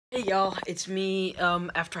Hey y'all, it's me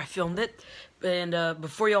after I filmed it, and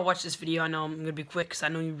before y'all watch this video, I know I'm gonna be quick because I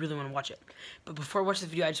know you really want to watch it. But before I watch this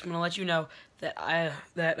video, I just want to let you know that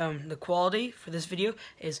the quality for this video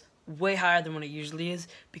is way higher than what it usually is,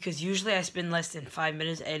 because usually I spend less than 5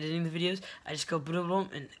 minutes editing the videos. I just go boom boom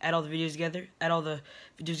and add all the videos together,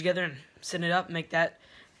 and send it up, make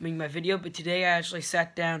my video. But today I actually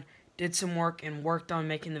sat down, did some work, and worked on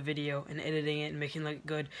making the video and editing it and making it look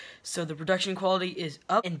good. So the production quality is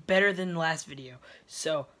up and better than the last video.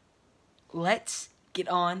 So let's get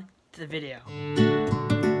on to the video.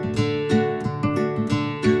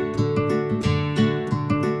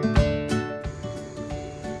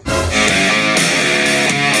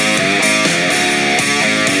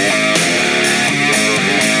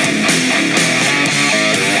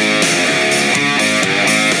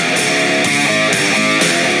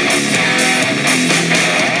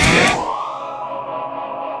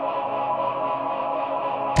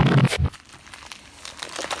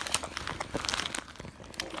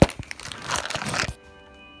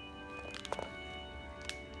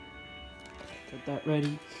 Got that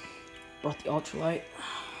ready. Brought the ultralight.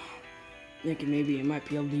 Thinking maybe I might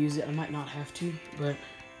be able to use it. I might not have to, but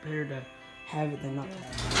better to have it than not to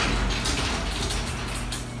have it.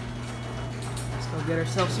 Let's go get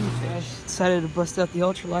ourselves some fish. Decided to bust out the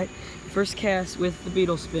ultralight. First cast with the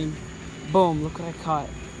beetle spin. Boom, look what I caught.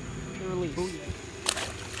 The release. Oh, yeah.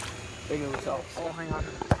 Bigger results. Oh, hang on.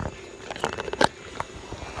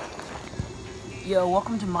 Yo,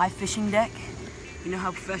 welcome to my fishing deck. You know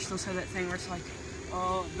how professionals have that thing where it's like,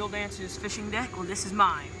 Bill Dance's fishing deck? Well, this is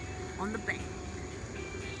mine, on the bank.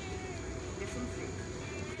 Get some fish.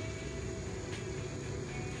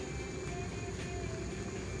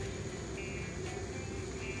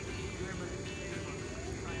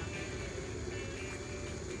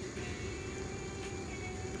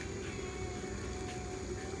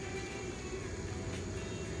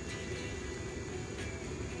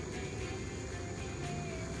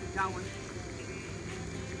 Got one.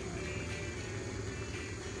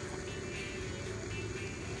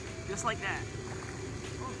 Just like that.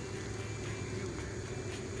 Oh.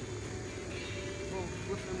 Boom,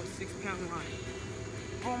 flip them with 6-pound line.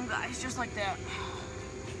 Boom, guys, just like that.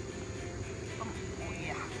 Oh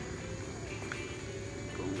yeah.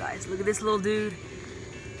 Boom, guys, look at this little dude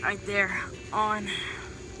right there on.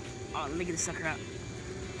 Oh, let me get the sucker out.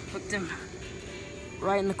 Hooked him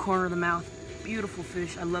right in the corner of the mouth. Beautiful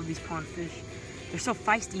fish. I love these pond fish. They're so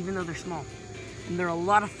feisty even though they're small. And they're a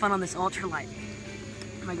lot of fun on this ultralight.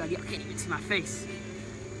 Oh my god, y'all can't even see my face.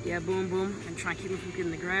 Yeah, boom, boom. And try and keep them from getting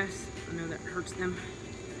in the grass. I know that hurts them.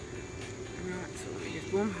 Alright, so let me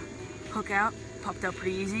just boom. Hook out. Popped out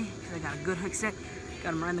pretty easy because I got a good hook set.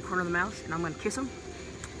 Got them right in the corner of the mouth. And I'm going to kiss them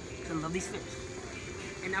because I love these fish.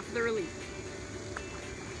 And now for the release.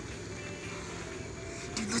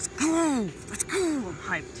 Dude, let's go! Let's go! I'm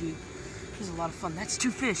hyped, dude. This is a lot of fun. That's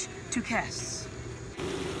 2 fish. 2 casts.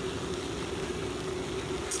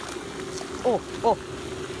 Oh!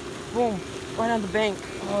 Boom, right on the bank.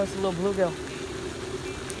 Oh, it's a little bluegill.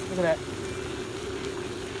 Look at that.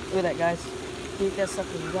 Look at that, guys. That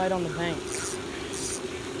sucker right on the bank.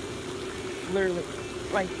 Literally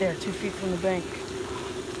right there, 2 feet from the bank.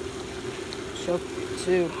 Choke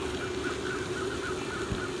 2.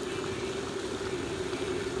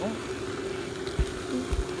 Oh,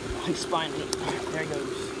 he's spined it. There he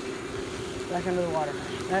goes. Back under the water.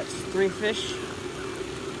 That's 3 fish.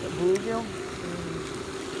 The bluegill.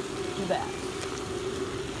 That.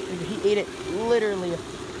 He ate it literally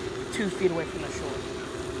 2 feet away from the shore.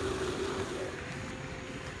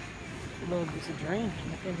 A little piece of drain.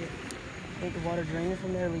 I think the water draining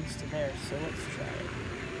from there leads to there, so let's try it.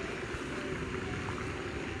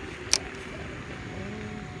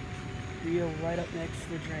 Reel right up next to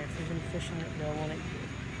the drain. If there's any fish on it, they'll want it.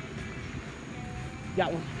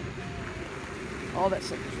 Got one. All that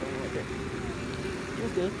sucker's rolling right there. It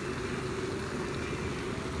was good.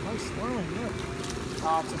 Nice swirling, look.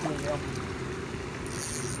 Oh, it's a bluegill.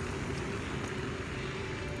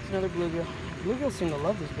 It's another bluegill. Bluegills seem to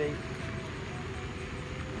love this bait.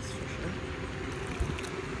 That's for sure.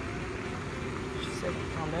 Just a second,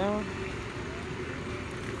 calm down.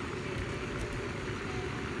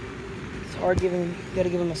 It's hard you gotta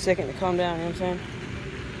give him a second to calm down, you know what I'm saying?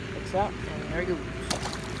 Looks out, and there he goes.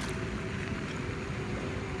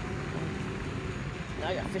 Now I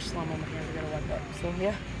got fish slime on my hands I gotta wipe up. So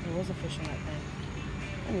yeah, there was a fish in that thing.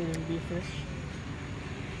 I knew there would be a fish.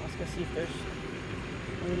 Let's go see if there's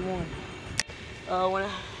only one.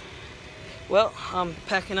 Well, I'm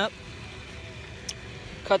packing up.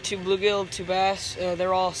 Caught 2 bluegill, 2 bass.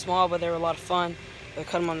 They're all small, but they were a lot of fun. I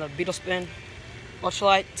caught them on the beetle spin.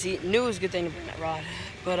 ultralight. See, knew it was a good thing to bring that rod.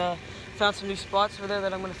 But found some new spots over there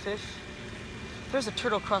that I'm gonna fish. There's a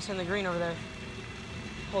turtle crossing the green over there.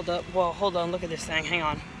 Hold up, well, hold on, look at this thing, hang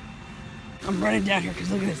on. I'm running down here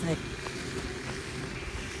because look at this thing.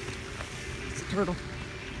 It's a turtle.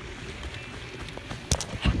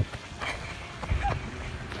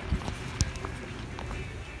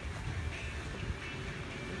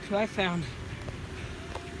 Look who I found.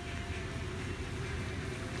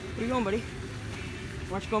 Where you going, buddy?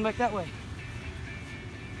 Why aren't you going back that way?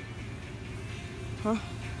 Huh?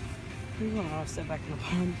 Where you going? Oh, I'll step back in the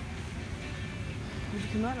pond. Where'd you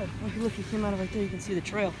come out of? Oh, look, he came out of right there. You can see the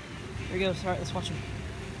trail. There he goes. All right, let's watch him.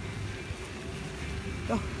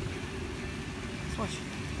 Go. Let's watch.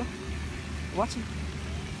 Go. Watch him.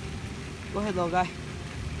 Go ahead, little guy.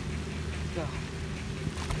 Go.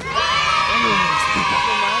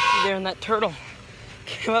 There, and that turtle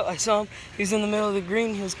came up. I saw him. He was in the middle of the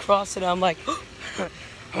green. He was crossing. I'm like, oh, I'm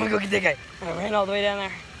gonna go get that guy. I ran all the way down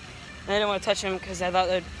there. And I didn't want to touch him because I thought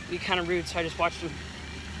that'd be kind of rude, so I just watched him.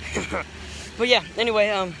 But yeah, anyway,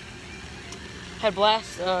 had a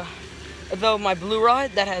blast. Though my blue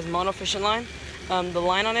rod that has monofishing line, the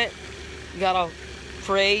line on it got all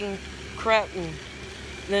frayed and crap, and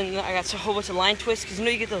then I got a whole bunch of line twists, because you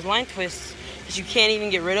know you get those line twists that you can't even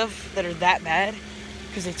get rid of, that are that bad,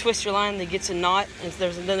 because they twist your line, they get a knot, and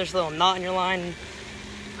then there's a little knot in your line, and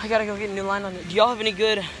I gotta go get a new line on it. Do y'all have any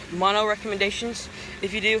good mono recommendations?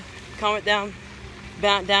 If you do, comment down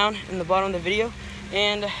in the bottom of the video,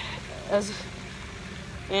 and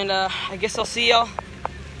I guess I'll see y'all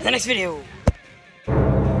in the next video.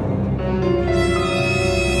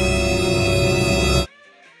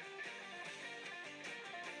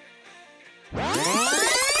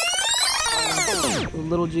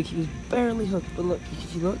 The little jig, he was barely hooked, but look,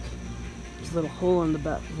 if you look, there's a little hole in the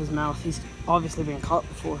back of his mouth. He's obviously been caught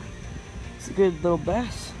before. It's a good little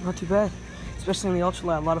bass, not too bad, especially in the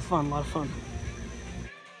ultralight. A lot of fun, a lot of fun.